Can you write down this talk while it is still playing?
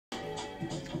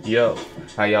Yo,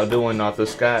 how y'all doing, Arthur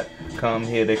Scott? Come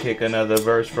here to kick another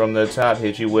verse from the top.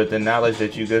 Hit you with the knowledge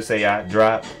that you could say I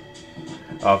dropped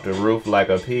off the roof like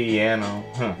a piano.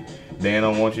 Huh. They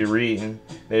don't want you reading.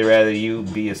 They rather you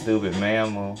be a stupid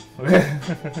mammal.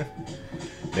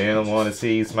 They don't want to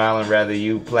see you smiling. Rather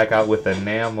you plaque out with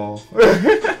enamel.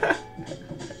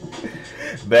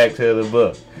 Back to the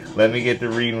book. Let me get to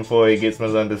reading before it gets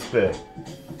misunderstood.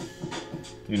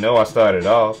 You know I started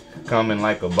off coming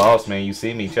like a boss, man. You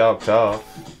see me chalk off.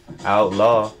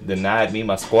 Outlaw denied me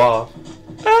my squaw.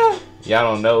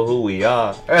 Y'all don't know who we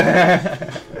are.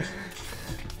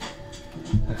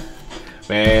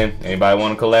 Man, anybody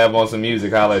want to collab on some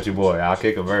music? Holla at your boy. I'll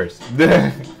kick a verse.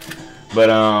 But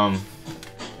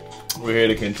we're here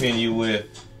to continue with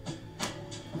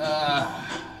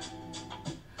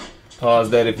pause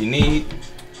that if you need.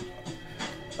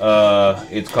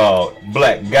 It's called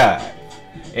Black God,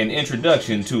 an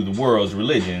introduction to the world's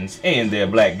religions and their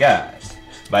black gods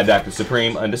by Dr.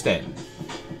 Supreme Understanding.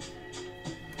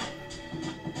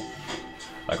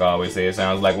 Like I always say, it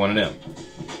sounds like one of them.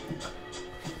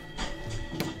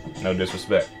 No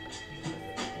disrespect.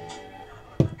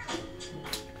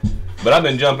 But I've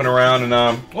been jumping around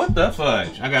and what the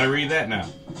fudge? I gotta read that now.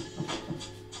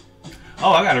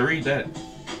 Oh, I gotta read that.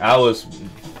 I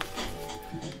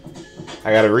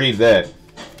gotta read that.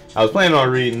 I was planning on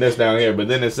reading this down here, but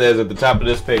then it says at the top of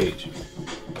this page,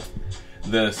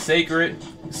 the sacred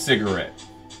cigarette.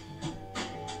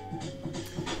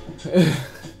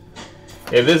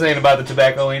 If this ain't about the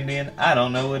tobacco Indian, I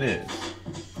don't know what is.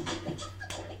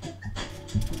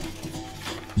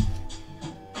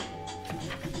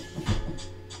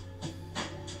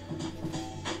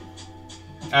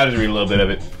 I'll just read a little bit of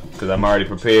it, because I'm already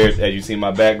prepared. As you see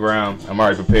my background, I'm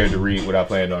already prepared to read what I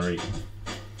planned on reading.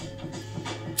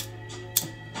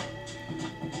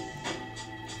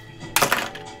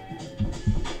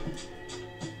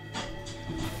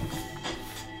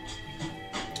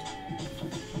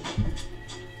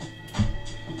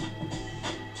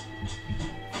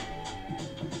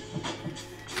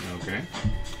 Okay,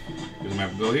 because I'm going to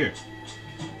have to go here.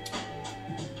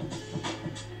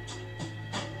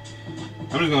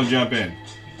 I'm just going to jump in.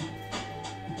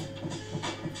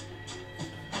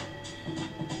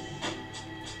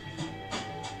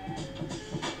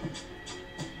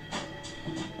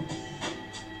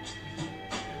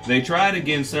 They tried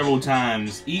again several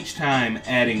times, each time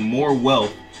adding more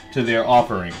wealth to their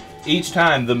offering. Each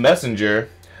time the messenger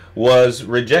was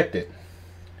rejected.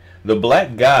 The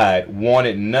black god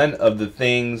wanted none of the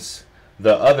things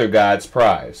the other gods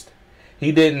prized.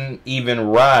 He didn't even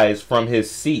rise from his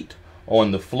seat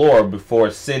on the floor before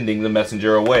sending the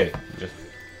messenger away.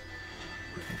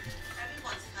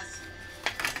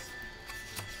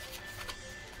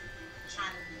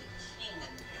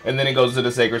 And then it goes to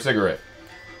the sacred cigarette.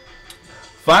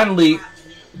 Finally,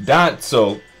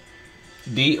 Dontso,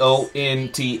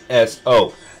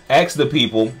 D-O-N-T-S-O, asked the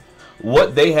people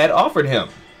what they had offered him.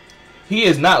 He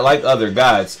is not like other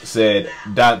gods, said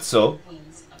Dontso.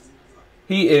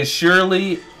 He is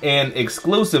surely and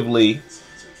exclusively...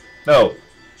 No,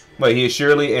 but he is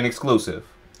surely and exclusive.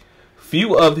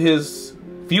 Few of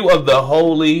the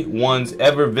holy ones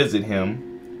ever visit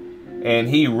him, and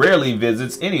he rarely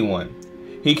visits anyone.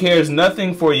 He cares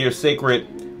nothing for your sacred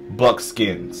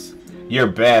buckskins, your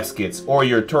baskets, or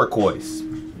your turquoise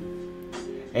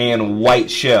and white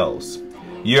shells,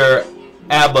 your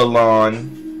abalone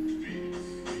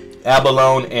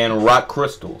and rock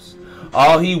crystals.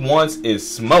 All he wants is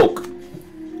smoke.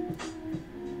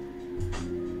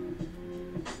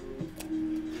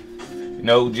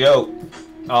 No joke.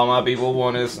 All my people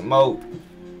want is smoke.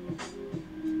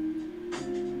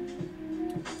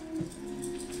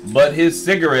 But his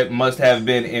cigarette must have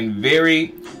been in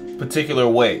very particular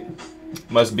way.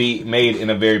 Must be made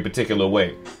in a very particular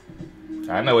way.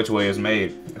 I know which way it's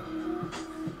made.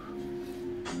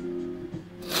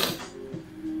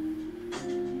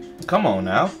 Come on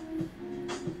now.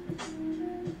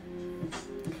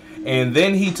 And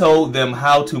then he told them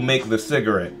how to make the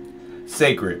cigarette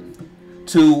sacred.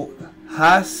 To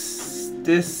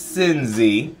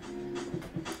Hastisinzi,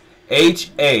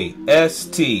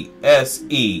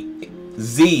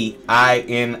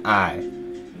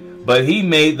 Hastesezini. But he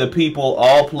made the people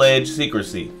all pledge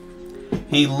secrecy.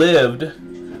 He lived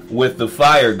with the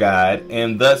fire god,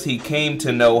 and thus he came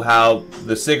to know how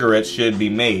the cigarettes should be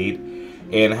made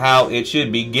and how it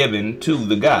should be given to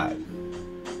the god.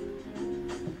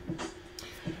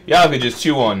 Y'all could just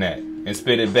chew on that and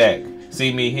spit it back.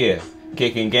 See me here,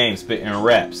 kicking games, spitting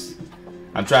raps.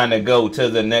 I'm trying to go to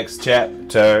the next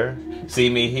chapter. See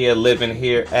me here, living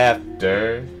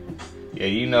hereafter. Yeah,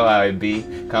 you know how it be.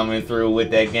 Coming through with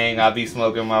that gang, I be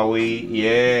smoking my weed.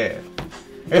 Yeah.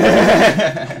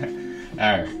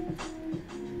 Alright.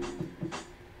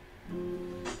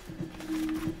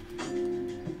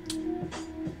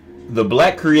 The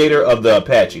black creator of the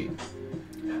Apache.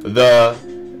 The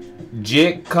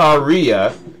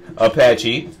Jicaria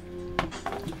Apache.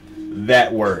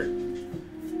 That word.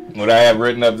 What I have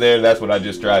written up there, that's what I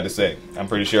just tried to say. I'm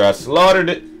pretty sure I slaughtered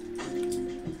it.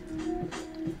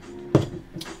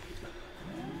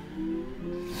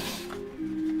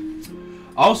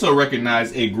 Also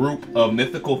recognize a group of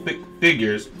mythical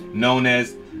figures known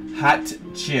as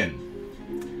Hatchin.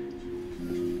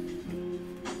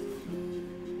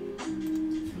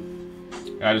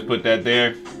 I just put that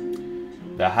there.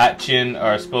 The Hatchin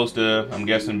are supposed to, I'm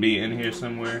guessing, be in here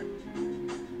somewhere.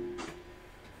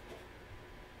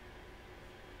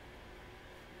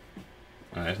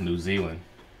 Oh, that's New Zealand.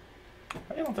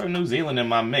 Why you don't throw New Zealand in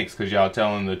my mix? Because y'all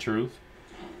telling the truth.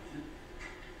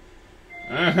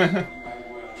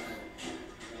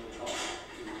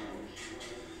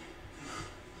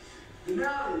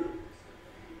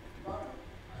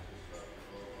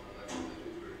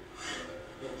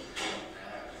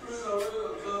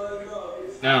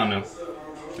 I don't know.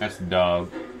 That's the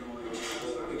dog.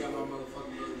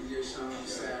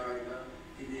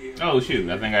 Oh shoot,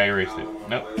 I think I erased it.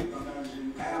 Nope.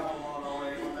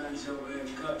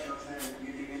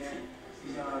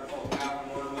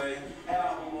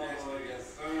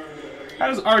 How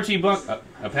does Archie Buck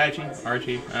Apache?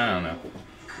 Archie? I don't know.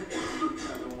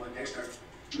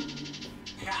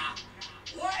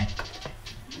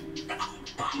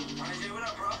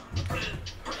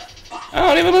 I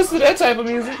don't even listen to that type of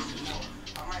music.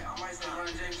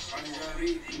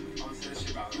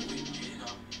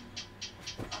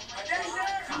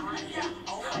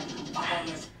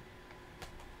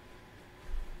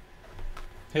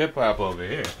 Hip hop over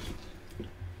here.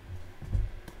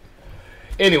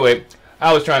 Anyway,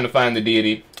 I was trying to find the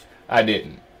deity. I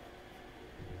didn't.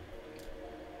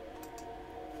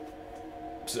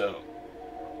 So,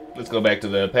 let's go back to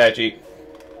the Apache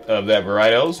of that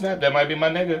variety. Oh snap, that might be my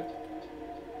nigga.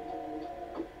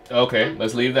 Okay,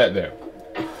 let's leave that there.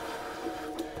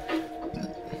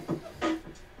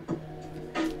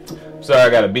 Sorry, I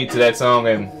got a beat to that song,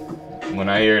 and when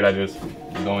I hear it, I just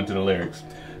go into the lyrics.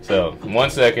 So, 1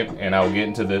 second, and I'll get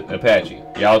into the Apache.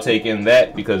 Y'all take in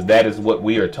that, because that is what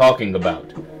we are talking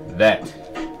about. That.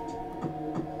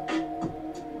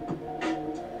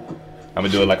 I'm gonna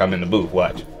do it like I'm in the booth.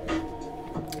 Watch.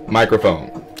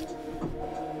 Microphone.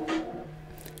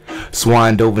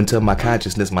 Swan dove into my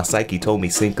consciousness, my psyche told me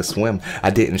sink or swim. I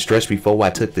didn't stretch before I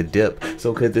took the dip.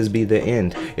 So could this be the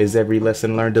end? Is every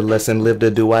lesson learned a lesson lived, or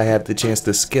do I have the chance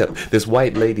to skip? This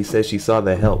white lady says she saw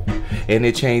the help, and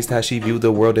it changed how she viewed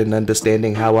the world and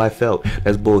understanding how I felt.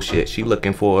 That's bullshit. She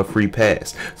looking for a free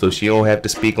pass, so she don't have to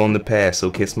speak on the past. So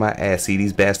kiss my ass. See,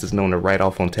 these bastards known to write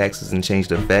off on taxes and change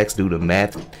the facts, do the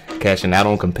math, cashing out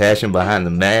on compassion behind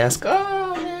the mask.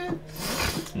 Oh man.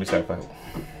 Let me start fighting.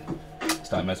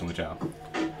 Stop messing with y'all.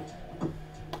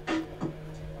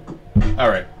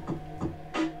 Alright.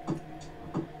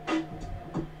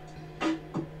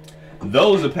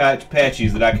 Those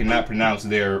Apaches that I cannot pronounce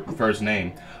their first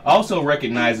name also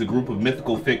recognize a group of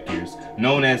mythical figures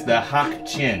known as the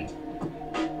Hatchin.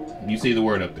 You see the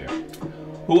word up there.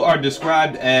 Who are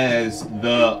described as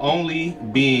the only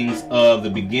beings of the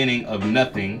beginning of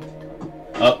nothing.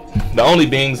 The only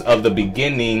beings of the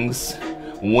beginnings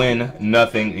when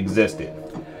nothing existed.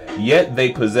 Yet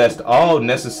they possessed all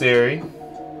necessary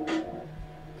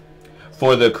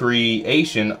for the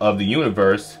creation of the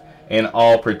universe and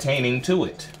all pertaining to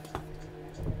it.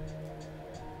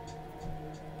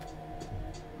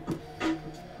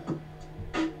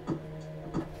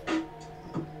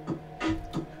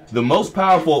 The most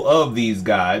powerful of these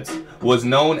gods was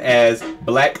known as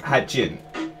Black Hatchin,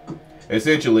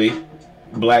 essentially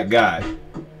Black God.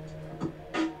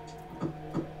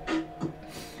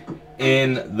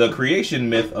 In the creation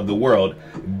myth of the world,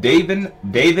 David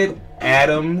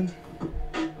Adam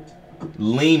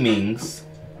Leemings,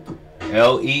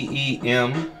 Leeming,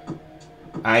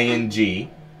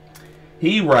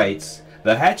 he writes,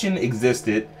 the Hatchin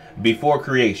existed before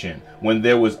creation, when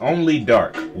there was only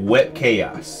dark, wet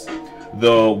chaos.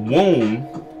 The womb,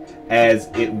 as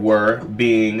it were,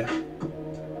 being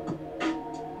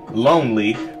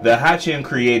lonely, the Hatchin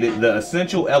created the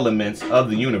essential elements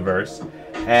of the universe,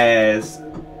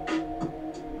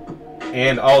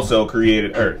 and also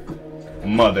created Earth,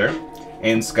 Mother,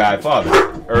 and Sky Father.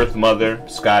 Earth, Mother,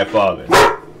 Sky Father.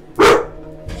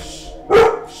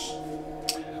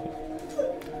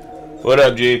 What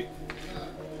up, G?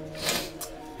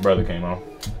 Brother came on.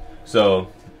 So,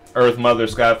 Earth Mother,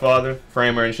 Sky Father,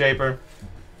 Framer and Shaper.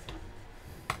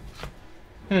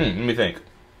 Let me think.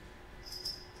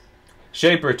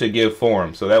 Shaper to give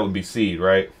form, so that would be seed,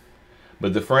 right?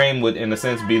 But the frame would, in a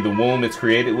sense, be the womb it's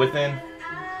created within.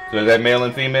 So is that male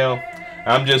and female?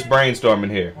 I'm just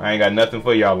brainstorming here. I ain't got nothing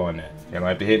for y'all on that. Y'all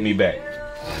have to hit me back.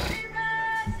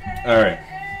 Alright.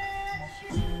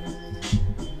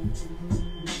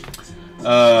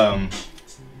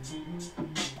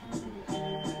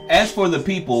 As for the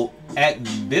people, at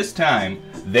this time,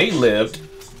 they lived,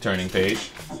 turning page,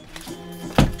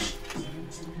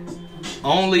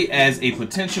 only as a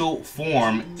potential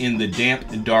form in the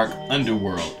damp, dark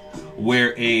underworld,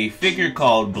 where a figure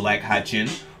called Black Hachin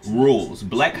rules.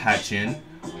 Black Hachin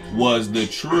was the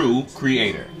true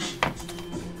creator.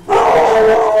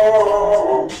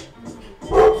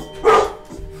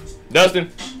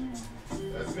 Dustin?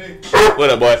 That's me. What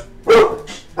up, boy?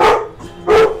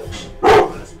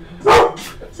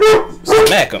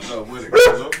 Smack him.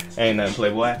 Ain't nothing,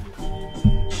 playboy.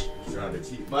 Trying to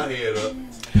keep my head up.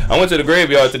 I went to the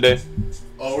graveyard today.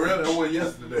 Oh, really? I went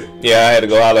yesterday. Yeah, I had to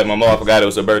go holler at my mom. I forgot it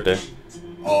was her birthday.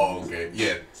 Oh, okay.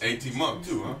 Yeah, Auntie Monk,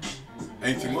 too, huh?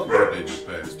 Auntie Monk's birthday just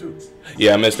passed, too.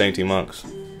 Yeah, I missed Auntie Monk's.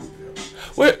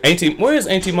 Where is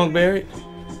Auntie Monk buried?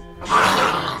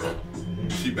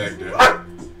 She back there.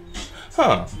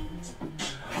 Huh.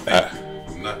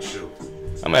 I'm not sure.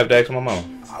 I'm gonna have to ask my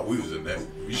mom. We was in that.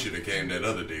 We should have came that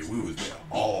other day. We was there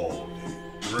all day,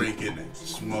 drinking and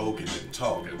smoking and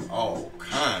talking all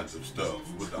kinds of stuff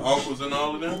with the uncles and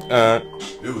all of them.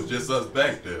 It was just us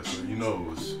back there, so you know it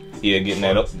was. Yeah, getting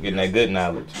that good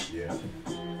knowledge. Yeah.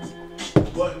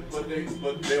 But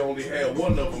they only had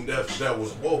one of them that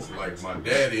was woke. Like my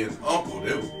daddy and uncle,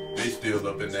 they still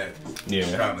up in that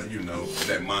kind of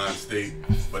that mind state.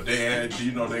 But they had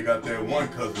they got that one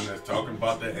cousin that's talking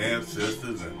about their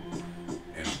ancestors and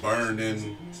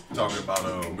burning, talking about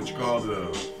what you call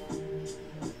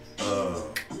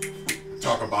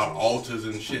talk about altars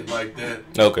and shit like that.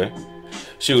 Okay.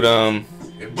 Shoot.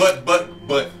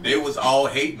 But they was all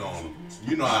hating on them.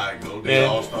 You know how it go. They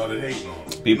all started hating on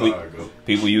them. People, you know how it go.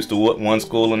 People used to one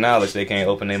school of knowledge. They can't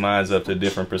open their minds up to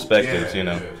different perspectives.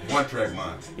 Yeah. One track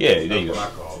mind. Yeah, there you go.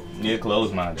 That's what I call it. Yeah,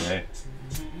 closed minded. Hey,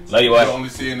 love you, wife. You're only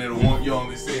seeing it you're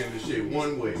only seeing the shit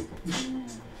one way.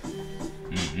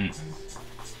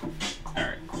 All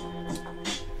right.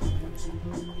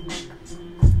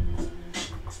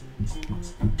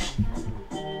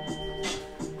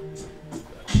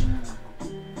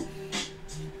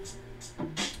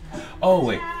 Oh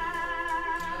wait.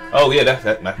 Oh yeah,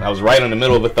 that I was right in the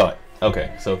middle of a thought.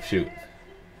 Okay, so shoot.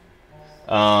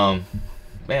 Man,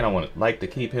 I like to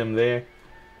keep him there.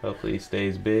 Hopefully he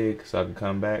stays big so I can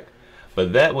come back.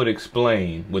 But that would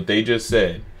explain what they just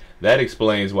said. That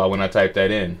explains why when I type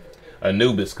that in,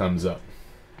 Anubis comes up.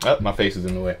 Oh, my face is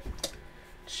in the way.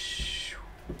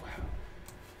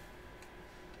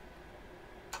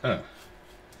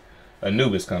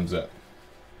 Anubis comes up.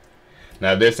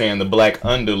 Now they're saying the black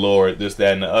underlord, this,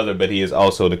 that, and the other, but he is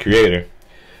also the creator.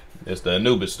 It's the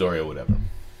Anubis story or whatever.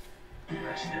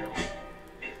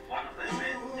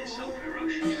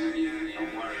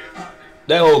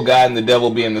 That whole God and the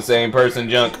devil being the same person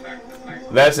junk,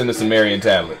 that's in the Sumerian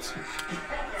tablets.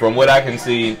 From what I can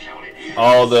see,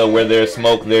 all the where there's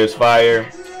smoke, there's fire,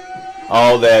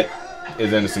 all that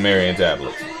is in the Sumerian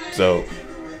tablets. So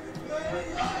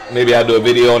maybe I'll do a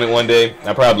video on it one day.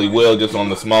 I probably will, just on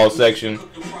the small section.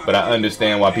 But I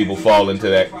understand why people fall into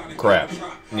that crap,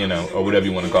 or whatever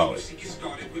you want to call it.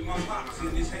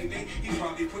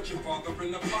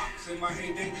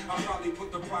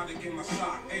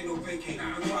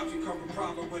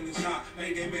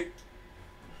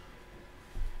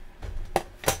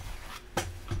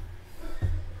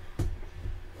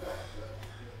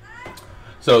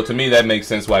 So to me, that makes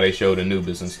sense why they showed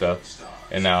Anubis and stuff.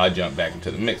 And now I jump back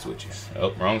into the mix with you.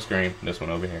 Oh, wrong screen. This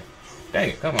one over here. Dang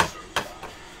it, come on.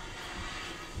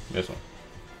 This one.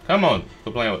 Come on,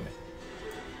 quit playing with me.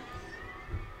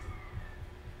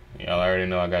 Y'all already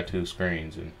know I got two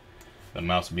screens, and the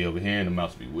mouse will be over here, and the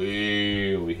mouse will be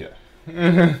way over here.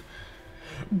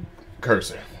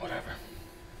 Cursor, whatever.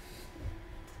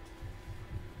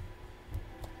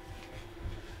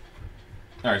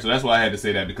 Alright, so that's why I had to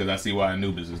say that, because I see why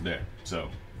Anubis is there. So,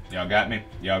 y'all got me?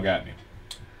 Y'all got me.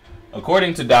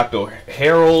 According to Dr.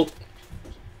 Harold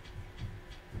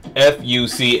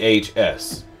Fuchs,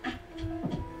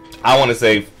 I want to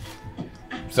say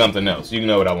something else. You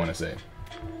know what I want to say.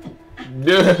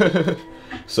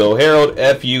 So Harold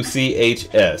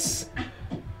Fuchs,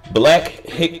 Black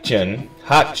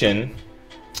Hachin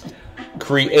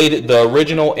created the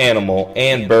original animal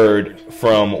and bird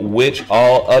from which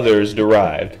all others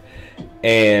derived,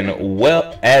 and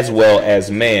as well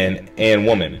as man and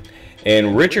woman.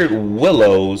 In Richard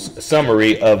Willow's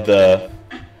summary of the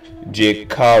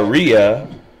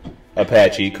Jicaria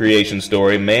Apache creation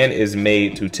story, man is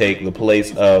made to take the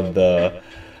place of the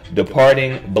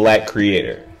departing black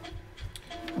creator.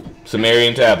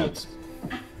 Sumerian tablets.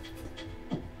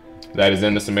 That is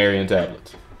in the Sumerian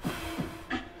tablets.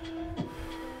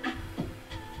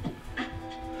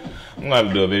 I'm gonna have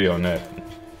to do a video on that.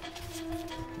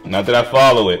 Not that I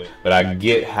follow it, but I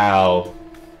get how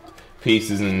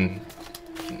pieces and,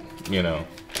 you know.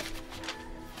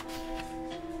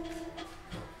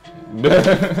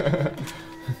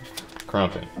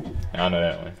 Crumping. I don't know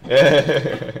that one.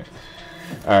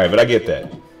 Alright, but I get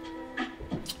that.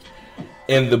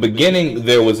 In the beginning,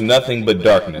 there was nothing but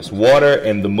darkness, water,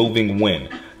 and the moving wind.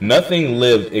 Nothing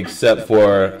lived except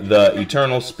for the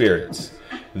eternal spirits.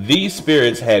 These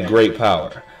spirits had great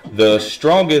power. The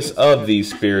strongest of these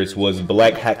spirits was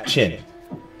Black Hakchin.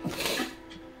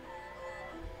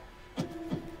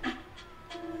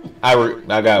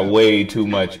 I got way too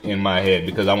much in my head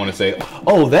because I want to say,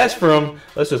 oh, that's from...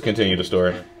 Let's just continue the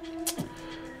story.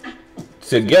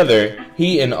 Together,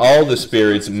 he and all the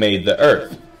spirits made the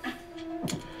earth.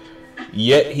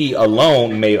 Yet he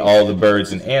alone made all the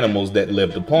birds and animals that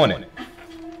lived upon it.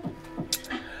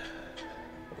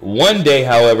 One day,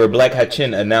 however, Black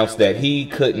Hakchin announced that he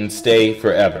couldn't stay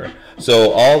forever.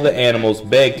 So all the animals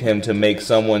begged him to make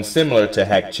someone similar to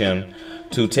Hakchin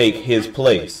to take his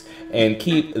place and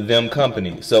keep them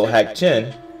company. So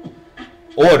Hakchin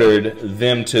ordered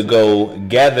them to go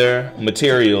gather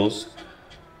materials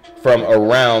from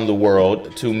around the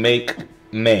world to make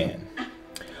man.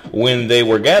 When they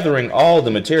were gathering all the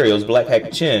materials, Black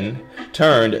Hakchin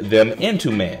turned them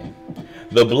into man.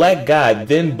 The black god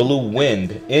then blew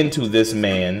wind into this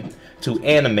man to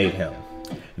animate him.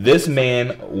 This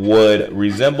man would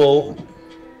resemble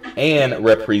and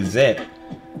represent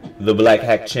the Black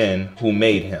Hakchin who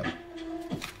made him.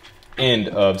 End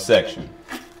of section.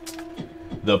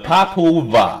 The popul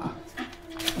va.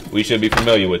 We should be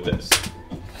familiar with this.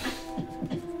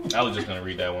 I was just going to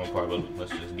read that one part, but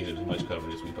let's just get as much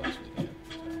coverage as we possibly can.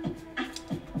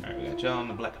 So. Alright, we got y'all on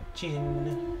the Black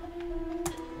Hakchin.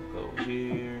 Go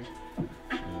here.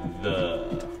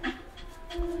 The...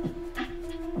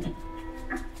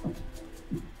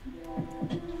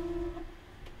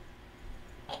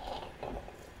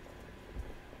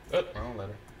 Oh, wrong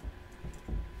letter.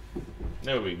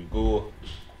 There we go.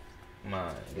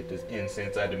 Man, get this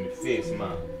incense out of my face,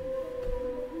 man.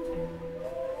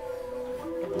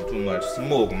 Too much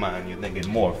smoke, man. You think it's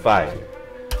more fire.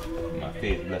 My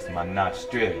face bless my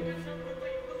nostril.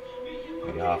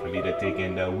 It's hard for me to take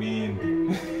in the wind.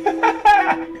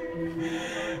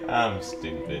 I'm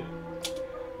stupid.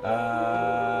 Well,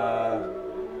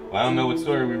 I don't know what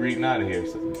story we're reading out of here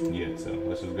yet, so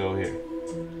let's just go here.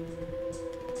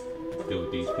 Do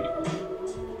with these people.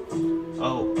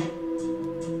 Oh.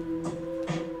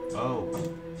 Oh.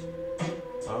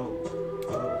 Oh.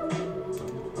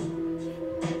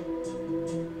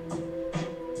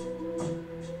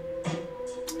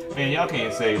 Man, y'all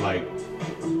can't say, like,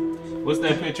 what's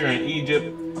that picture in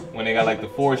Egypt when they got like the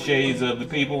 4 shades of the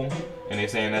people and they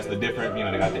saying that's the different, you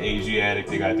know, they got the Asiatic,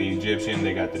 they got the Egyptian,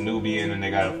 they got the Nubian, and they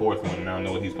got a 4th one, and I don't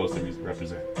know what he's supposed to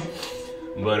represent.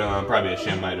 But probably a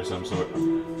Shemite or some sort.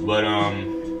 But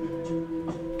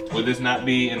would this not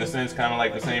be in a sense kind of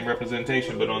like the same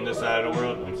representation but on this side of the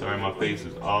world? I'm sorry, my face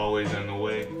is always in the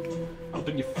way.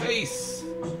 Open your face.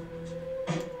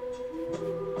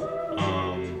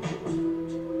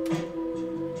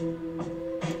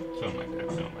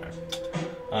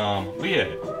 But yeah,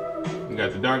 we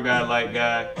got the dark guy, light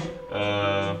guy.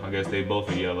 I guess they both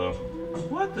are yellow.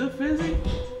 What the fizzy?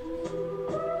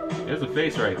 There's a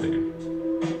face right there.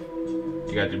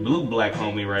 You got the blue black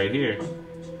homie right here.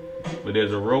 But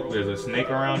there's a rope, there's a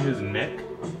snake around his neck,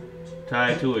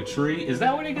 tied to a tree. Is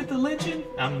that where they get the lynching?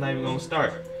 I'm not even gonna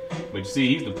start. But you see,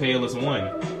 he's the palest one,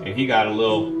 and he got a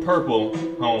little purple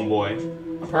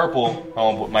homeboy. Purple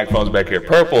homeboy. Microphone's back here.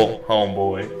 Purple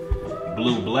homeboy.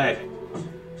 Blue black.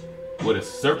 With a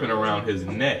serpent around his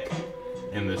neck,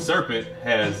 and the serpent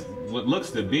has what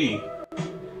looks to be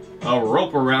a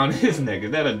rope around his neck. Is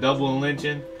that a double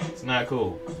lynching? It's not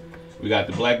cool. We got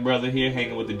the black brother here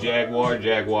hanging with the jaguar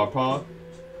paw.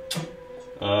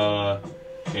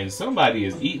 And somebody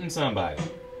is eating somebody.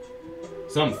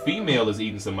 Some female is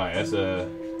eating somebody.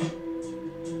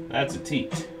 That's a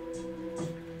teat.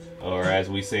 Or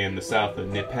as we say in the south of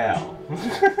Nepal.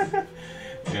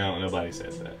 You know, nobody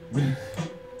says that.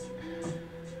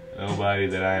 Nobody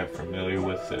that I am familiar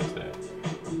with says that.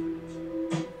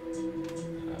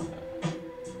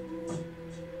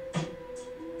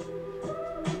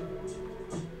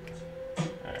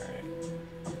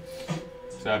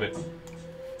 Stop it.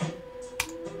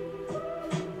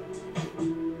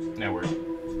 Network.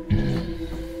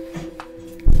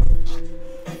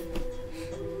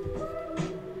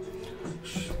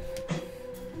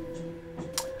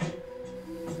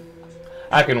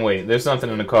 I can wait. There's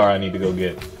something in the car I need to go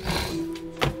get.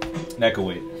 That can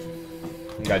wait.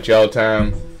 Got y'all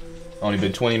time. Only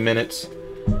been 20 minutes.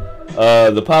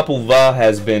 The Popul Vuh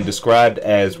has been described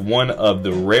as one of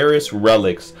the rarest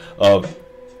relics of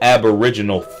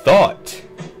Aboriginal thought.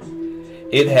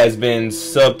 It has been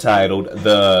subtitled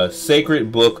the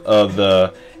Sacred Book of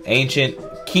the Ancient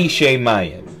Quiche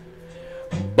Mayan.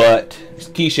 But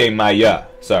Quiche Maya,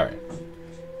 sorry.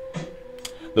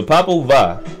 The Popul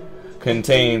Vuh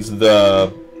contains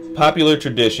the popular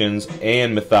traditions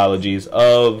and mythologies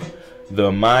of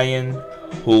the Mayan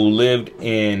who lived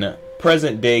in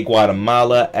present-day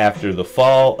Guatemala after the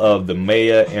fall of the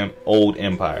Maya Old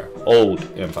Empire.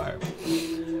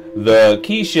 The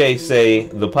Quiche say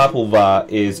the Popul Vuh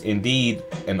is indeed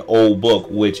an old book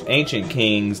which ancient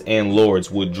kings and lords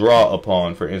would draw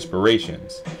upon for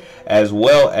inspirations, as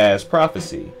well as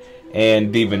prophecy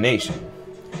and divination.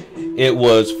 It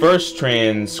was first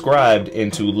transcribed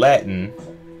into Latin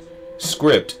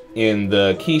script in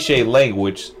the Quiche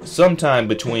language sometime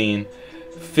between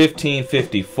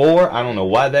 1554. I don't know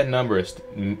why that number is.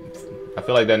 I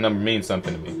feel like that number means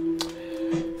something to me.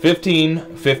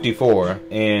 1554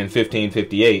 and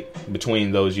 1558.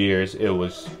 Between those years, it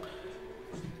was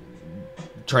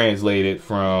translated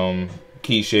from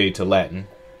Quiche to Latin.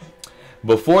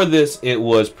 Before this, it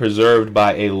was preserved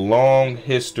by a long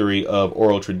history of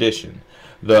oral tradition.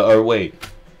 Oh,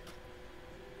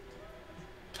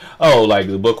 like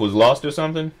the book was lost or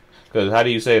something? Because how do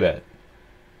you say that?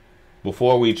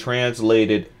 Before we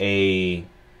translated a...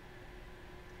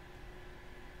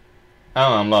 I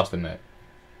don't know, I'm lost in that.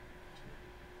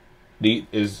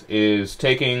 Is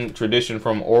taking tradition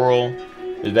from oral,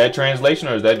 is that translation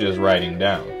or is that just writing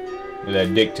down? Is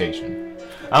that dictation?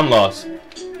 I'm lost.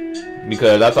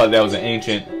 Because I thought that was an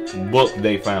ancient book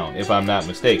they found, if I'm not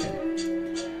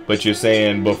mistaken. But you're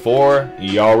saying before,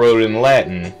 y'all wrote it in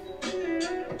Latin,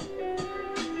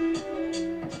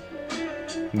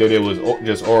 that it was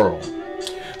just oral.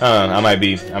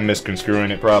 I'm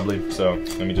misconstruing it probably, so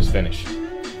let me just finish.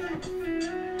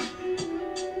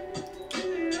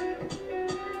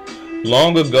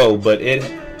 Long ago, but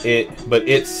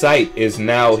its sight is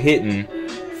now hidden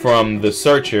from the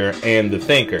searcher and the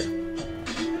thinker.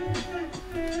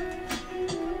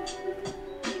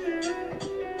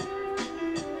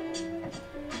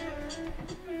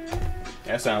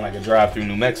 That sounds like a drive through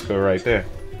New Mexico right there.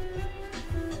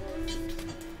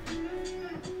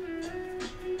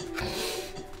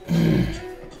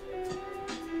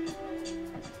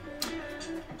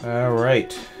 All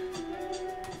right.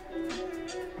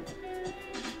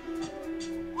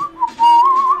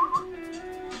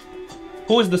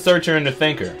 Who is the searcher and the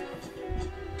thinker?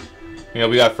 You know,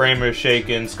 we got Framer,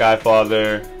 Shaken,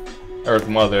 Skyfather, Earth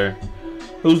Mother.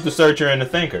 Who's the searcher and the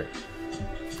thinker?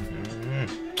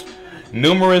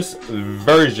 Numerous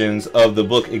versions of the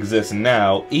book exist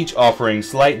now, each offering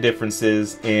slight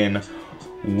differences in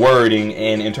wording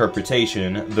and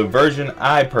interpretation. The version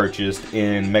I purchased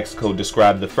in Mexico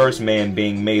described the first man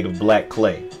being made of black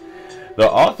clay. The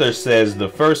author says the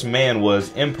first man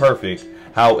was imperfect.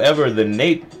 However,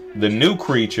 the new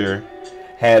creature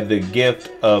had the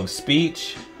gift of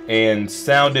speech and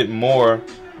sounded more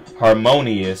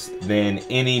harmonious than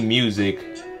any music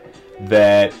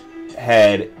that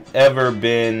had ever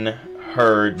been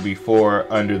heard before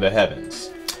under the heavens.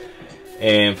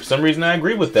 And for some reason I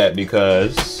agree with that,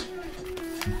 because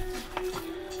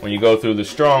when you go through the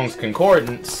Strong's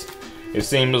Concordance, it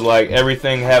seems like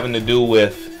everything having to do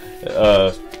with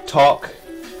talk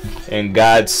and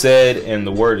God said, and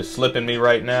the word is slipping me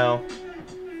right now.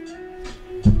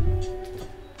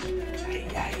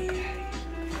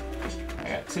 I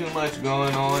got too much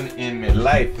going on in my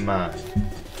life, man.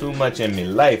 Too much in my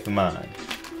life, man.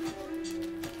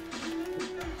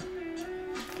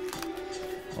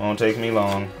 Won't take me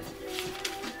long.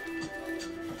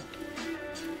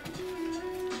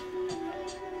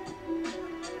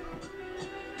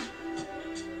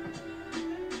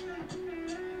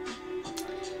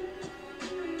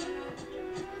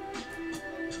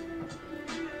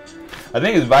 I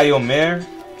think it's Vayomer.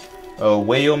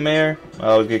 Wayomer. I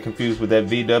always get confused with that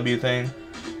VW thing.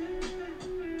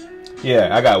 Yeah,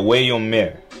 I got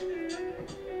Wayomer.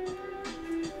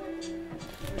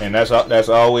 And that's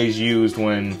always used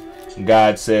when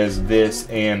God says this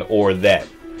and or that.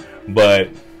 But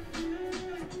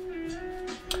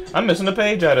I'm missing a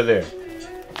page out of there.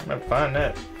 I'm gonna have to find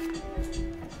that.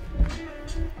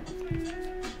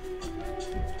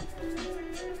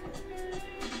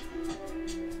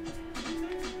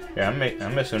 Yeah,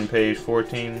 I'm missing page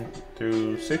 14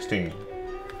 through 16.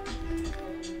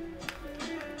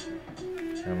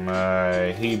 In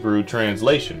my Hebrew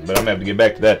translation, but I'm gonna have to get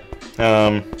back to that.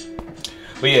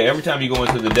 But yeah, every time you go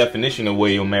into the definition of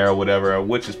Wayomar or whatever,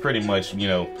 which is pretty much, you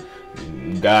know,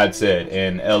 God said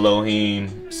and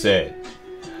Elohim said,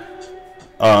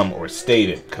 or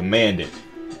stated, commanded,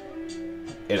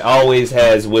 it always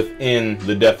has within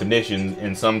the definition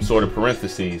in some sort of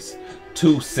parentheses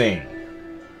to sing.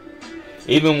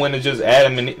 Even when it's just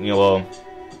Adam and, you know, well,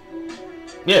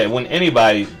 yeah, when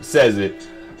anybody says it,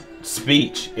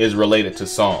 speech is related to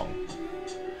song.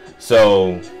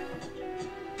 So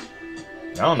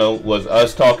I don't know, was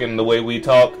us talking the way we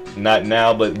talk, not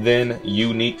now, but then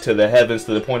unique to the heavens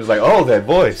to the point it's like, oh, that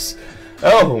voice.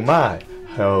 Oh my.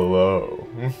 Hello.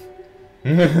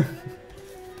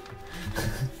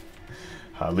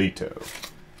 Halito.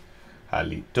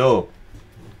 Halito.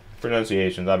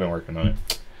 Pronunciations, I've been working on it.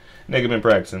 Nigga been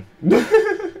practicing.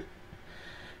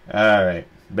 Alright,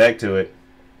 back to it.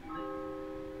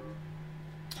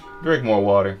 Drink more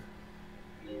water.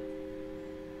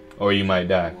 Or you might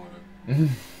die.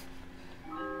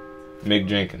 Mick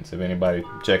Jenkins, if anybody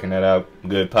checking that out.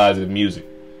 Good positive music.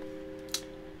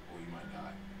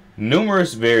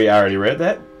 Numerous I already read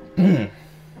that.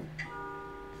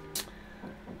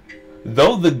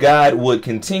 Though the God would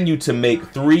continue to make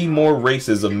 3 more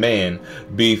races of man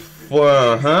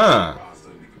before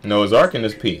Noah's Ark in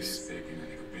this piece.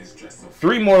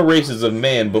 3 more races of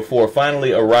man before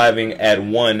finally arriving at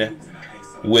one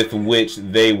with which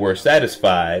they were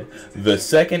satisfied. The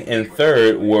second and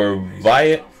third were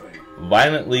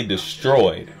violently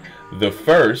destroyed. The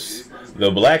first,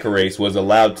 the black race, was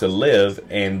allowed to live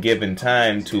and given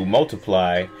time to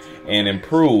multiply and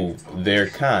improve their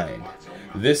kind.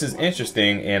 This is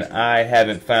interesting, and I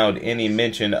haven't found any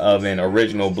mention of an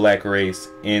original black race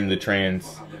in the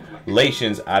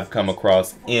translations I've come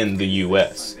across in the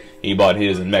U.S. He bought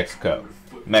his in Mexico.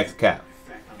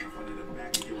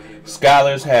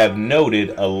 Scholars have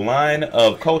noted a line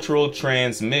of cultural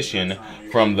transmission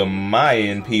from the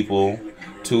Mayan people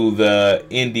to the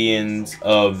Indians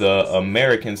of the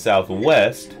American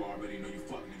Southwest.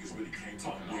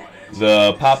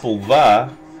 The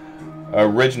popul,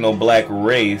 original black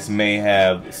race, may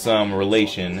have some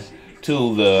relation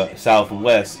to the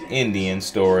Southwest Indian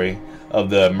story of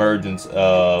the emergence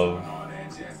of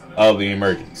the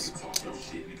emergence.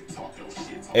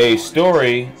 A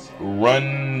story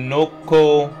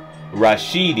Runoko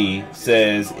Rashidi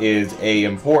says is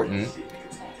important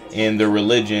in the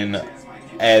religion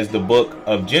as the book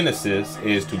of Genesis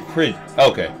is to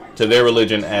to their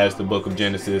religion as the book of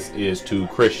Genesis is to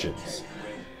Christians.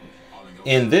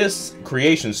 In this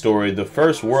creation story, the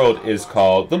first world is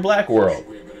called the Black World.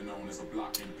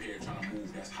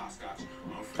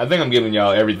 I think I'm giving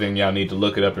y'all everything y'all need to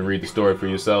look it up and read the story for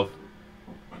yourself.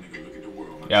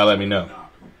 Y'all let me know.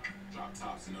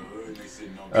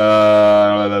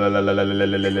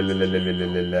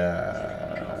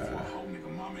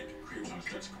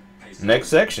 Next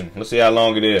section. Let's see how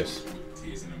long it is.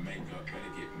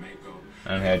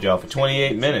 I had y'all for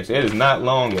 28 minutes. It is not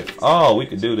long at all. We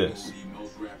could do this.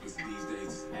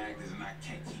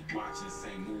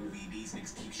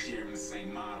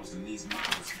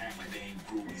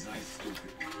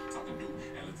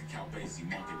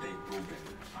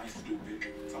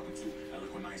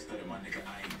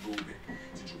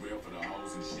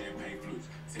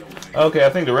 Okay, I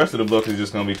think the rest of the book is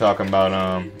just going to be talking about,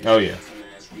 oh yeah.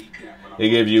 They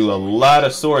give you a lot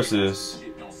of sources.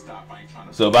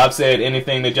 So if I've said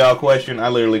anything that y'all question, I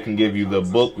literally can give you the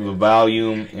book, the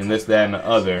volume, and this, that, and the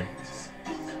other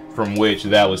from which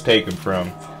that was taken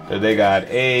from. So they got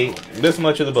this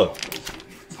much of the book.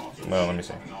 Well, let me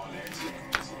see.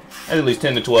 At least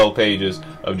 10 to 12 pages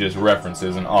of just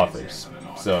references and authors.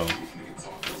 So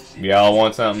if y'all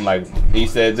want something like he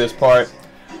said this part,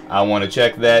 I want to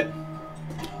check that.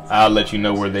 I'll let you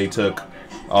know where they took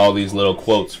all these little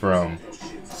quotes from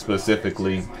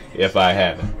specifically if I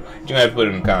haven't. You're gonna have to put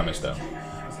it in the comments though.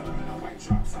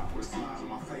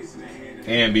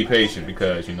 And be patient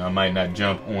because, you know, I might not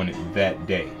jump on it that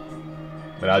day.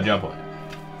 But I'll jump on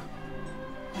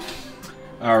it.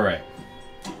 Alright.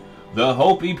 The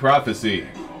Hopi Prophecy.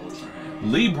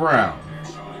 Lee Brown.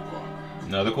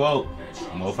 Another quote.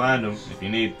 We'll find them if you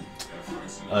need.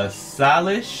 A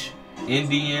Salish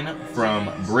Indian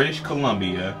from British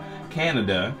Columbia,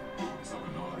 Canada,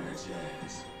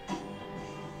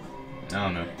 I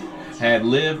don't know, had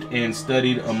lived and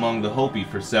studied among the Hopi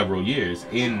for several years.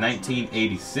 In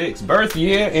 1986, birth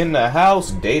year in the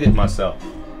house, dated myself.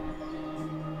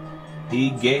 He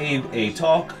gave a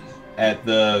talk at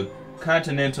the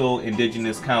Continental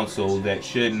Indigenous Council that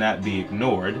should not be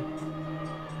ignored.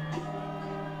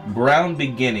 Brown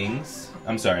Beginnings,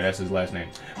 I'm sorry, that's his last name.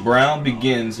 Brown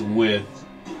begins with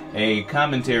a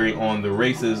commentary on the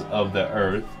races of the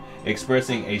earth,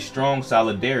 expressing a strong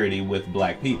solidarity with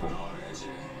black people.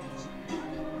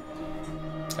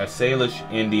 A Salish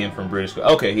Indian from British.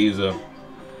 Okay, he's a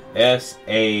Salish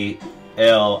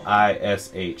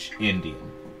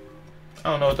Indian. I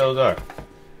don't know what those are.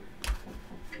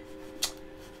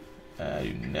 I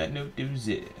do not know what those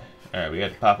are. Alright, we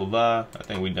got the popul. I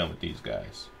think we're done with these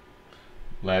guys.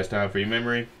 Last time for your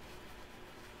memory.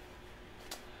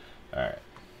 Alright.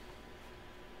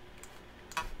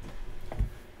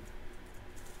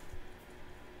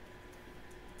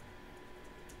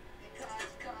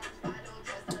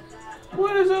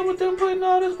 What is up with them putting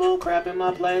all this bull crap in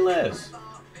my playlist?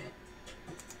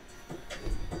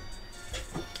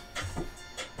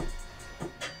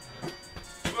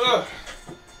 Ugh.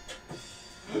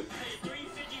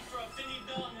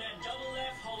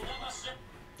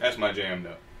 That's my jam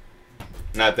though.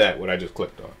 Not that, what I just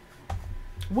clicked on.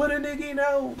 What a nigga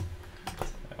know?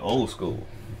 Old school.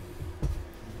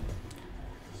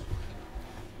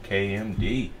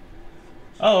 KMD.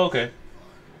 Oh, okay.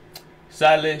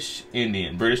 Salish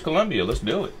Indian, British Columbia. Let's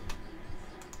do it.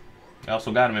 I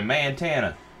also got him in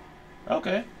Montana.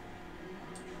 Okay.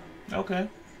 Okay.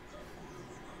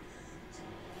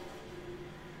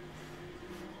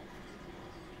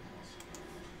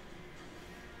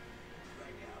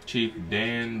 Chief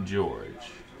Dan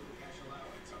George.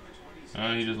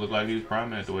 He just looked like he was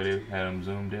prominent the way they had him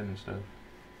zoomed in and stuff.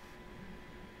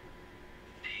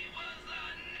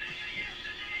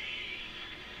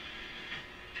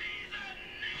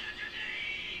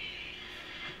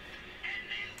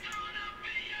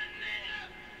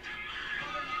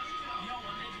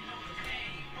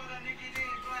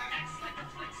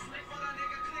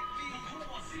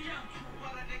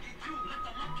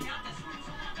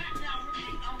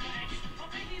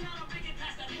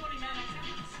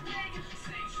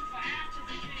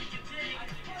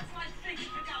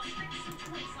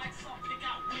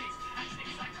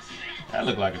 That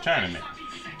looked like a Chinaman.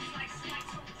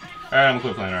 Alright, I'm gonna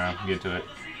quit playing around. Get to it.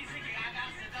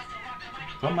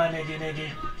 Come my nigga.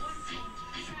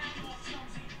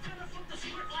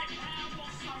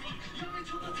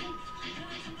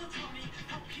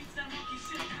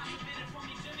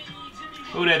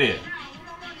 Who that is?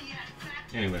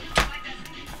 Anyway,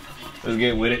 let's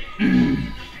get with it.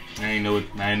 I ain't know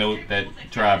what that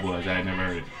tribe was. I had never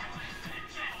heard it.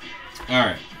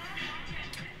 Alright.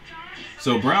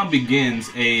 So Brown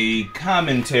begins a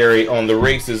commentary on the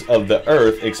races of the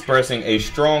earth, expressing a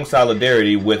strong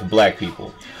solidarity with black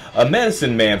people. A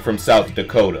medicine man from South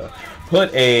Dakota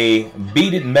put a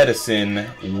beaded medicine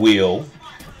wheel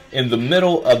in the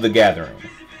middle of the gathering.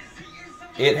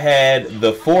 It had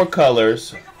the 4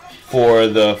 colors for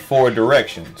the 4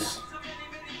 directions.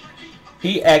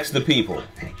 He asked the people,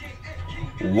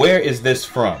 "Where is this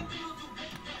from?"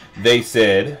 They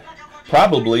said,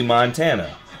 "Probably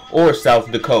Montana or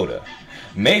South Dakota.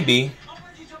 Maybe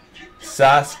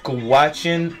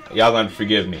Saskatchewan." Y'all gonna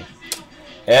forgive me.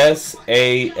 Saskatchewan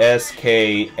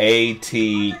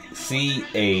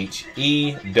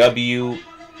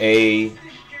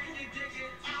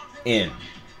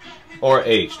or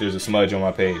H. There's a smudge on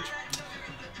my page.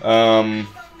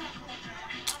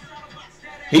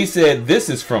 He said this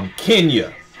is from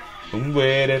Kenya.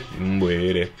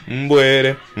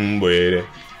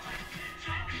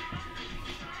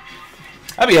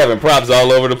 I be having props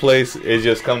all over the place. It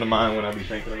just come to mind when I be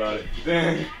thinking about it.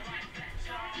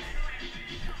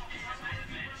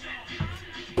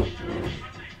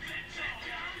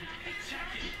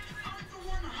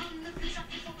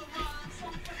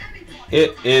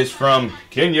 It is from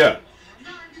Kenya.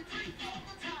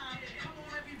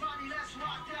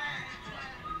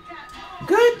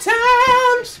 Good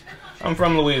times. I'm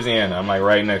from Louisiana. I'm like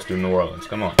right next to New Orleans.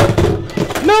 Come on.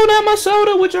 No, not my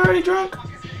soda, which I already drunk.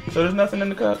 So there's nothing in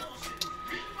the cup.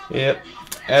 Yep.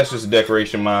 That's just a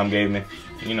decoration Mom gave me.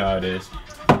 You know how it is.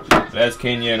 That's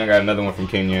Kenya, and I got another one from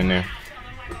Kenya in there.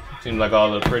 Seems like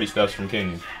all the pretty stuff's from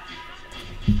Kenya.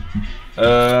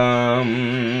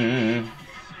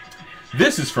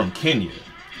 This is from Kenya.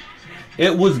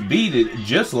 It was beaded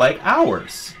just like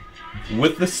ours,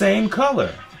 with the same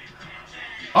color.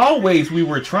 Always we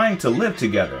were trying to live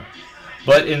together,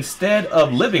 but instead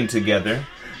of living together,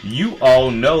 you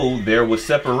all know there was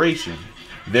separation.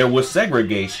 There was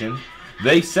segregation.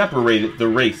 They separated the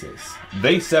races.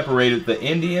 They separated the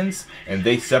Indians, and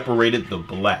they separated the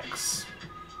blacks.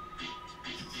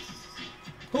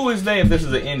 Who is they if this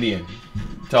is an Indian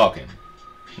talking?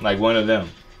 Like one of them.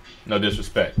 No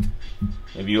disrespect.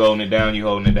 If you holding it down, you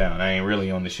holding it down. I ain't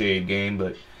really on the shade game,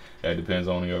 but that depends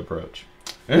on your approach.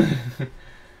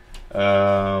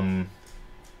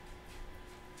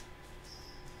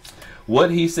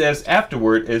 What he says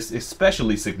afterward is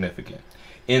especially significant.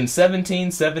 In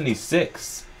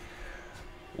 1776,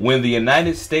 when the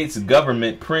United States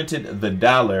government printed the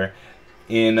dollar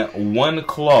in one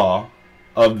claw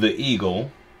of the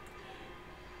eagle,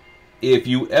 if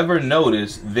you ever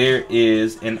notice, there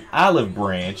is an olive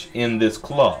branch in this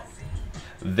claw.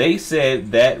 They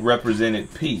said that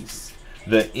represented peace.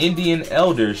 The Indian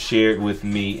elders shared with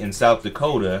me in South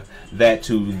Dakota that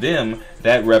to them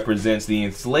that represents the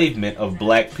enslavement of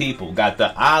black people. Got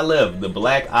the olive, the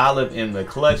black olive in the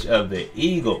clutch of the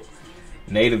eagle.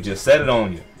 Native just set it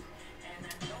on you.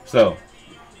 So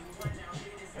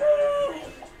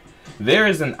there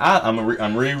is an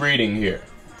I'm rereading here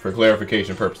for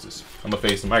clarification purposes. I'm gonna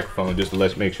face the microphone just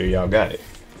to make sure y'all got it.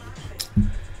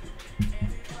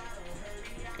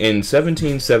 In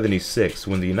 1776,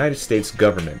 when the United States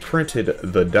government printed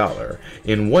the dollar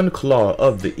in one claw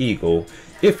of the eagle,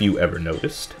 if you ever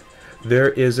noticed, there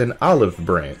is an olive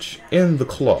branch in the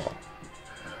claw.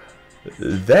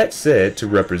 That's said to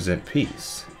represent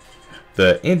peace.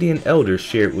 The Indian elders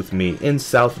shared with me in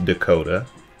South Dakota,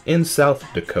 isn't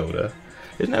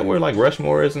that where like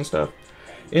Rushmore is and stuff?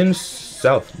 In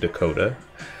South Dakota,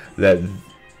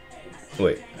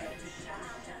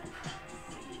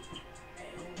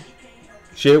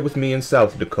 shared with me in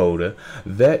South Dakota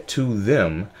that to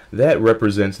them that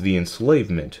represents the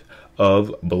enslavement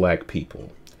of black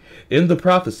people. In the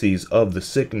prophecies of the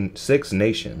six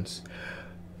nations,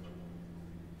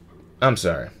 I'm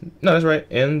sorry, no, that's right.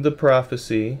 In the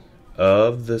prophecy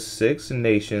of the Six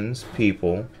Nations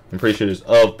people, I'm pretty sure there's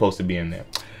of supposed to be in there.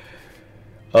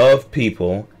 Of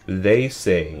people, they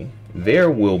say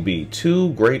there will be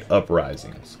two great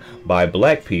uprisings by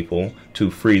black people to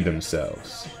free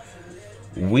themselves.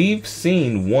 We've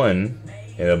seen one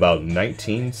in about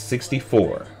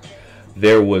 1964.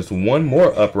 There was one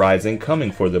more uprising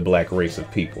coming for the black race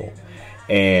of people,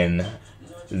 and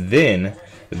then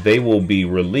they will be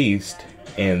released,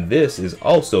 and this is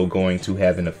also going to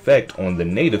have an effect on the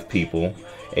native people,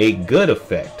 a good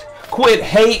effect. Quit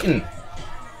hating!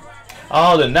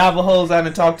 All the Navajos I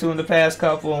done talked to in the past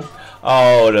couple,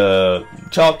 all the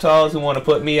Choctaws who want to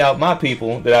put me out, my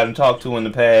people that I done talked to in the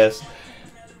past,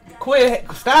 quit,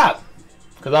 stop!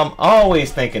 Because I'm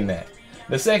always thinking that.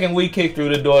 The second we kick through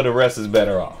the door, the rest is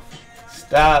better off.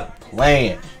 Stop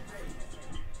playing.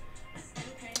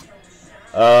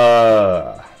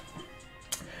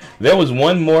 There was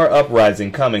one more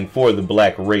uprising coming for the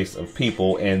black race of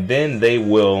people, and then they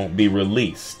will be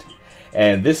released.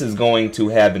 And this is going to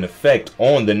have an effect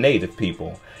on the native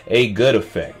people, a good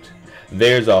effect.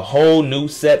 There's a whole new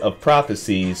set of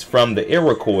prophecies from the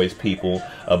Iroquois people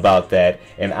about that,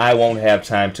 and I won't have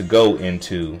time to go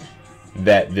into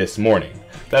that this morning.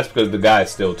 That's because the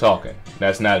guy's still talking.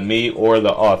 That's not me or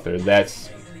the author. That's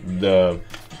the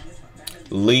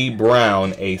Lee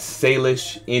Brown, a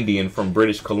Salish Indian from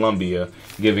British Columbia,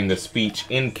 giving a speech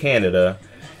in Canada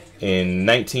in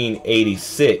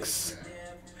 1986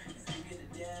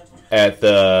 at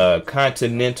the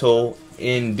Continental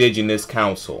Indigenous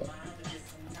Council.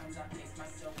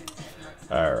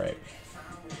 Alright.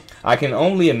 I can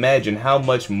only imagine how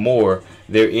much more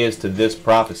there is to this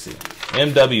prophecy.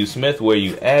 M.W. Smith, where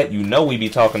you at? You know we be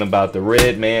talking about the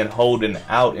red man holding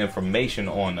out information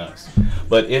on us.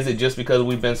 But is it just because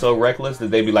we've been so reckless that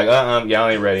they be like, y'all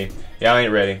ain't ready. Y'all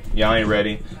ain't ready. Y'all ain't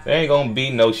ready. There ain't gonna be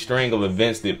no string of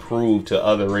events that prove to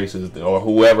other races or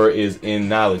whoever is in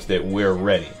knowledge that we're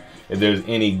ready. If there's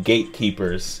any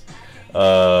gatekeepers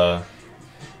for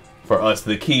us,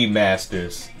 the key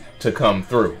masters, to come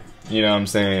through. You know what I'm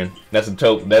saying? That's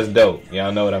dope.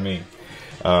 Y'all know what I mean.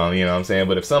 You know what I'm saying?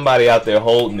 But if somebody out there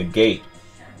holding the gate,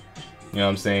 you know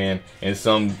what I'm saying, in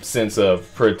some sense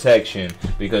of protection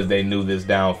because they knew this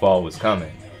downfall was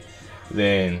coming,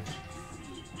 then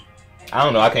I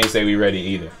don't know. I can't say we ready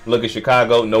either. Look at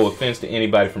Chicago. No offense to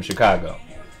anybody from Chicago.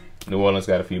 New Orleans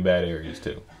got a few bad areas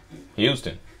too.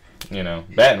 Houston, you know,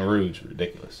 Baton Rouge,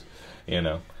 ridiculous. You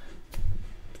know,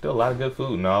 still a lot of good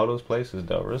food in all those places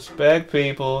though. Respect,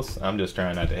 peoples. I'm just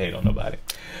trying not to hate on nobody.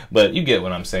 But you get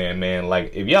what I'm saying, man.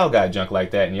 Like, if y'all got junk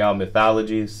like that in y'all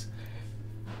mythologies,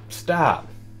 stop.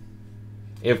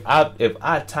 If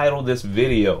I title this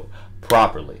video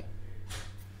properly,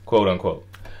 quote unquote,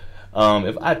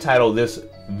 if I title this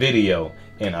video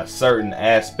in a certain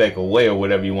aspect or way or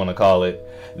whatever you want to call it,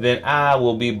 then I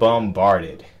will be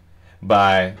bombarded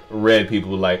by red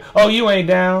people like, oh, you ain't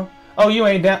down. Oh, you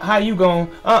ain't down. How you going?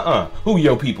 Who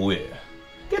your people is?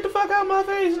 Get the fuck out of my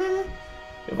face, nigga.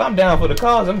 If I'm down for the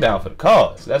cause, I'm down for the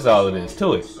cause. That's all it is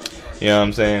to it. You know what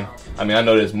I'm saying? I mean, I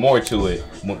know there's more to it,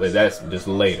 but that's just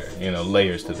later. You know,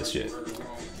 layers to the shit.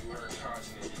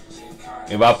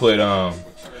 If I put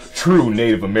true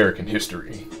Native American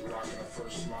history,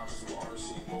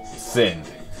 send,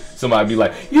 somebody be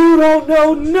like, you don't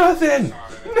know nothing.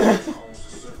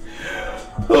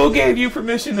 Who gave you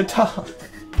permission to talk?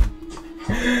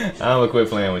 I'm gonna quit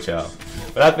playing with y'all.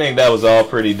 But I think that was all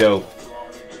pretty dope.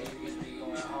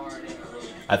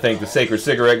 I think the sacred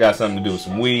cigarette got something to do with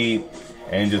some weed,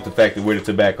 and just the fact that we're the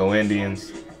Tobacco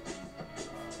Indians.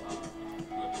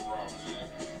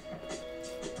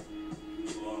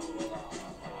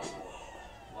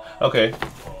 Okay,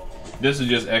 this is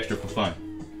just extra for fun.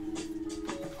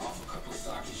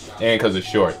 And because it's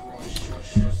short.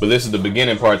 But this is the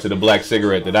beginning part to the black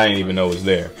cigarette that I didn't even know was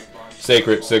there.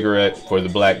 Sacred cigarette for the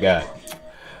black guy.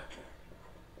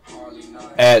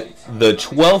 At the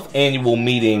 12th annual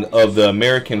meeting of the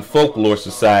American Folklore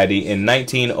Society in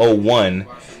 1901,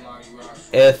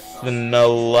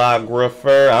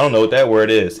 ethnographer, I don't know what that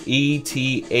word is,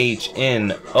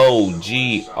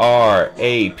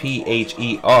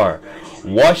 ethnographer,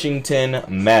 Washington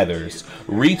Mathers,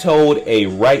 retold a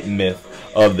right myth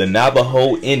of the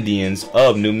Navajo Indians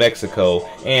of New Mexico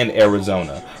and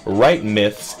Arizona. Right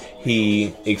myths,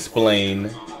 he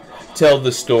explained, tell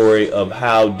the story of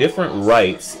how different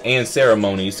rites and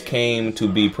ceremonies came to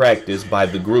be practiced by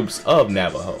the groups of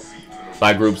Navajo,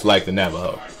 by groups like the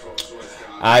Navajo.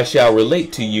 I shall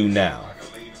relate to you now.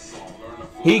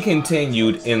 He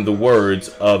continued in the words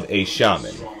of a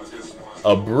shaman,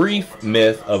 a brief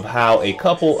myth of how a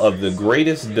couple of the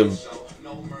greatest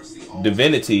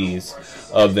divinities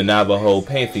of the Navajo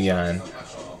pantheon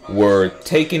were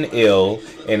taken ill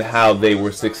and how they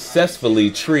were successfully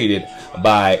treated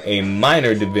by a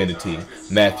minor divinity.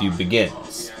 Matthew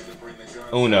begins.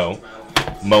 Uno,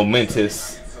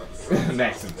 momentus,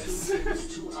 maximus.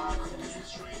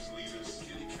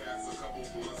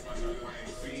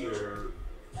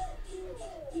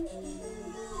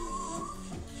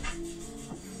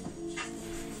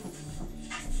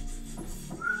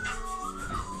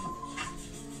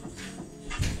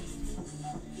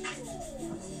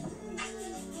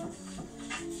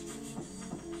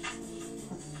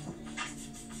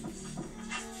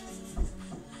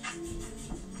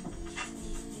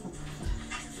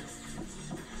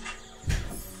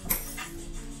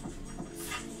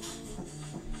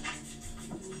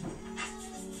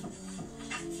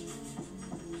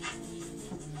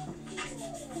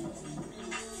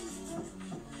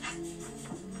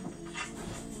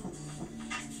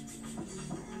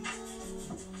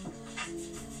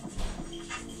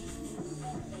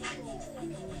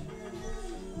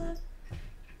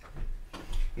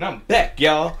 And I'm back,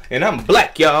 y'all, and I'm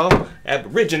black, y'all,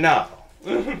 Aboriginal.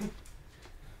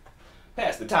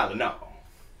 Pass the Tylenol.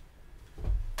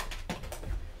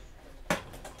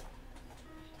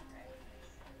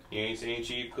 You ain't seen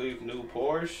Chief Keef's new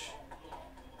Porsche?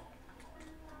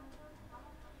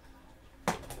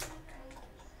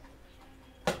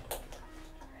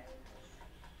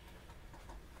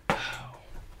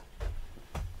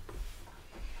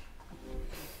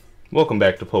 Welcome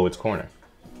back to Poet's Corner.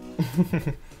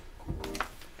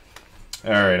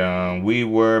 Alright, we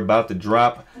were about to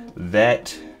drop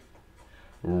that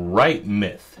right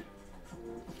myth.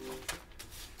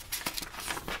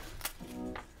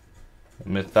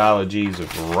 Mythologies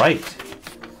of right.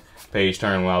 Page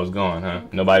turned while I was gone, huh?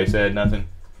 Nobody said nothing?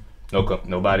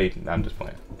 Nobody? I'm just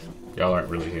playing. Y'all aren't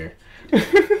really here.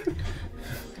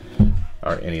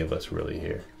 Are any of us really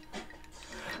here?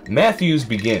 Matthews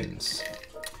begins.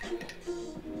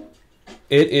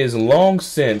 It is long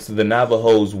since the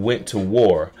Navajos went to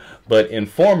war, but in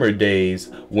former days,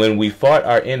 when we fought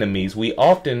our enemies, we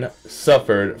often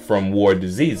suffered from war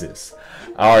diseases.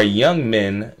 Our young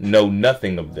men know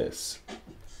nothing of this.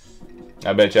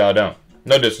 I bet y'all don't.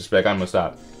 No disrespect, I'm gonna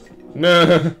stop.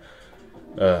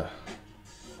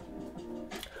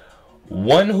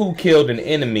 One who killed an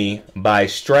enemy by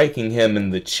striking him in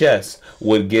the chest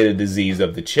would get a disease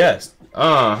of the chest.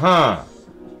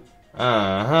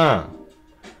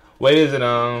 What is it,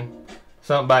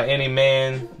 something by any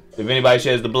man, if anybody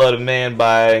sheds the blood of man,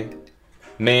 by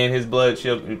man his blood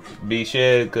shall be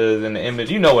shed, because in the image,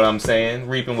 you know what I'm saying,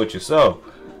 reaping what you sow.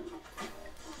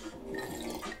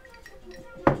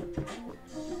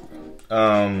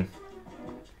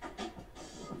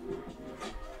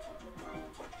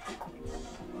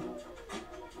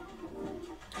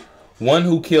 One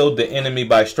who killed the enemy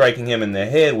by striking him in the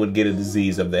head would get a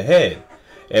disease of the head,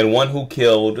 and one who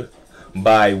killed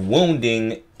by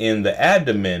wounding in the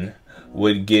abdomen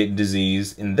would get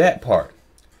disease in that part.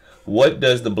 What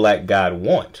does the black god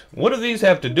want? What do these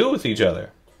have to do with each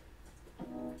other?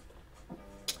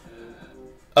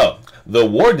 Oh, the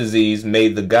war disease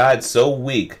made the gods so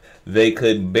weak they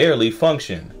could barely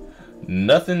function.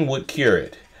 Nothing would cure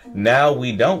it. Now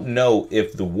we don't know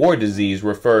if the war disease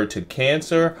referred to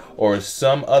cancer or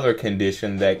some other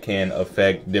condition that can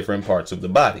affect different parts of the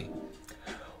body.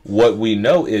 What we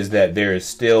know is that there is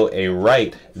still a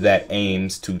rite that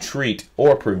aims to treat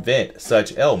or prevent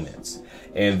such ailments,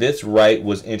 and this rite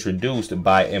was introduced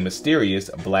by a mysterious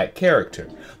black character.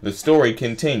 The story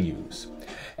continues.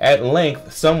 At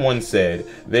length, someone said,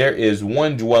 there is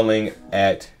one dwelling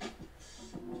at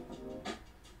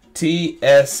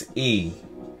TSE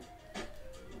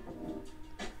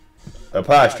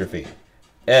apostrophe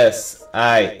SINDIAI,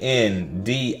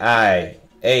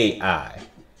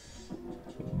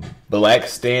 black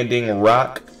standing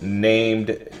rock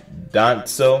named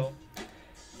Danso,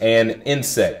 an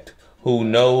insect who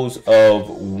knows of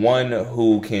one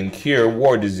who can cure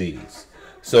war disease.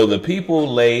 So the people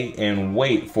lay in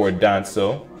wait for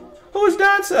Danso. Who is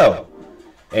Danso?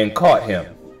 And caught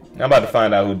him. I'm about to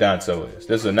find out who Danso is.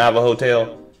 This is a Navajo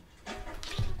tale.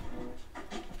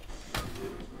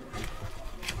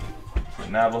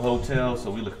 Navajo tale, so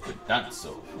we look for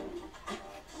Danso.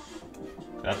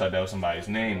 I thought that was somebody's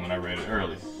name when I read it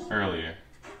earlier.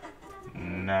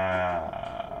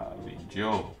 Navejo.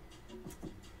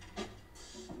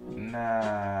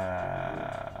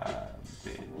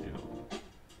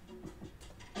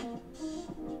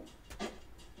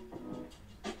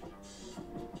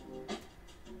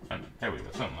 There we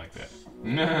go, something like that.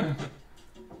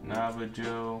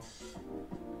 Navajo.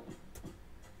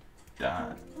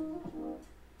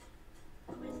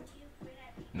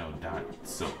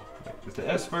 So is the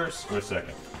S first or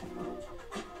second?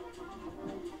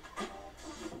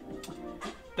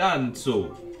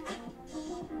 Danso.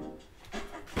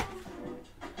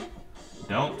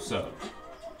 Don't so.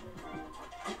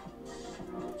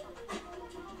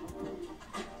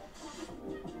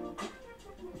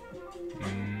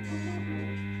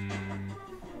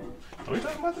 Are we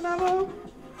talking about the Navajo?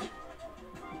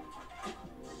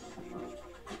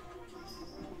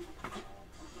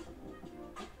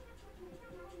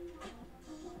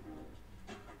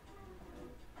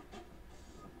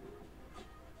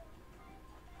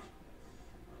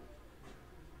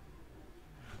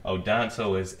 Oh,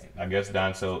 Danso is, I guess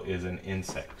Danso is an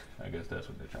insect. I guess that's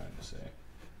what they're trying to say.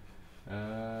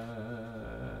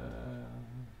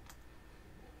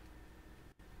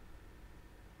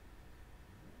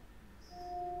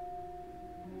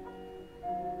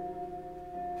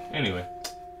 Anyway.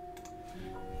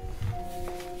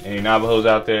 Any Navajos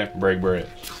out there? Break bread.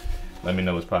 Let me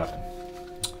know what's popping.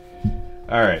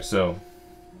 Alright, so.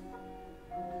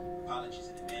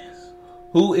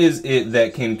 Who is it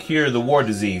that can cure the war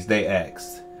disease? They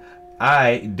asked.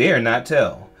 I dare not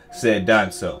tell, said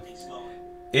Danso.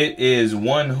 It is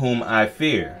one whom I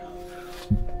fear.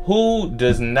 Who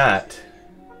does not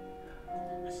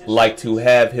like to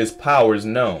have his powers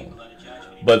known?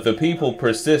 But the people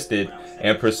persisted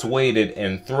and persuaded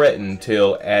and threatened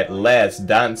till at last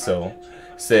Danso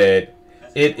said,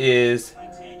 it is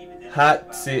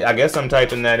hot. See, I guess I'm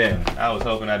typing that in. I was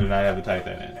hoping I did not have to type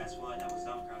that in.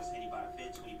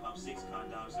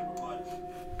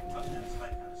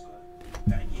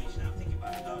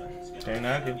 Hey,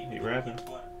 Nugget, he rapping.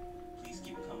 Please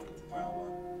keep it coming with the brown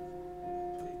water.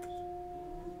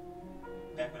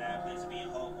 Back when I had plans to be in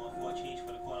home on for a change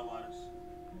for the quarter waters.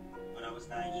 When I was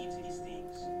naive to these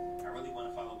things, I really want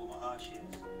to follow what my heart shares.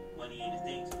 Money ain't a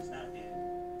thing till it's not there.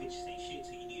 Bitches ain't shit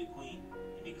till you need a queen.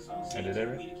 And niggas all say till you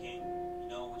be the king. You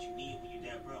know what you need when you're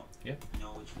that broke. Yeah. You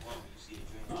know what you want when you see the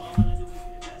dream. All I wanna do is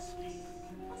be the best me.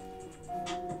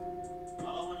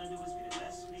 All I wanna do is be the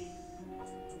best me.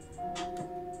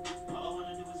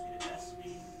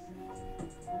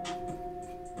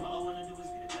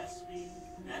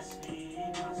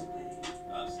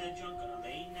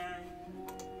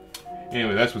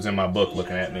 Anyway, that's what's in my book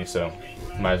looking at me, so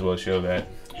might as well show that.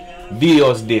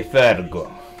 Dios de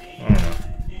Fargo. I don't know.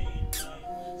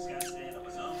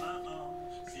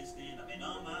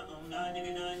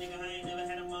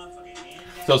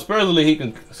 So supposedly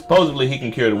he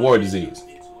can cure the war disease.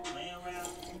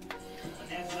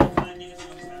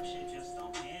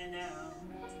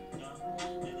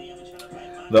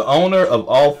 The owner of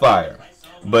all fire,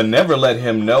 but never let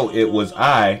him know it was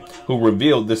I who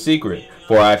revealed the secret,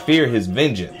 for I fear his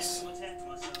vengeance.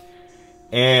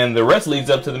 And the rest leads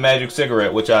up to the magic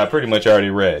cigarette, which I pretty much already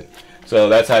read. So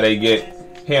that's how they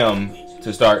get him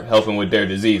to start helping with their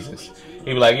diseases.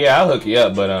 He'd be like, yeah, I'll hook you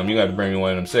up, but you got to bring me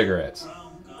one of them cigarettes.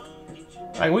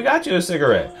 Like, we got you a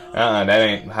cigarette. That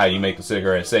ain't how you make the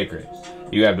cigarette sacred.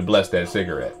 You have to bless that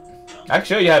cigarette. I can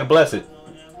show you how to bless it.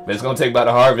 But it's going to take about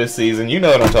the harvest season. You know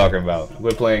what I'm talking about.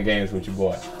 We're playing games with your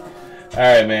boy.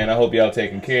 Alright, man. I hope y'all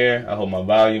taking care. I hope my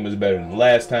volume is better than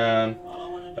last time.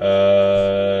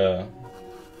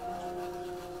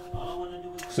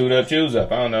 Suit up, choose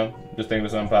up. I don't know. Just think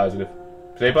of something positive.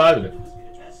 Stay positive.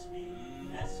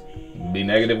 Be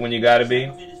negative when you gotta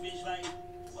be.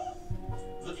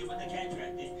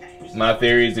 My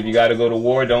theory is if you gotta go to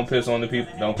war, don't piss on the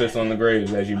people. Don't piss on the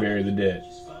graves as you bury the dead.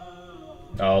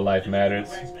 All life matters,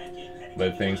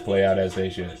 but things play out as they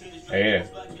should. Hey,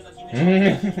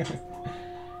 yeah.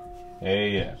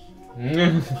 Hey,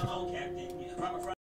 yeah.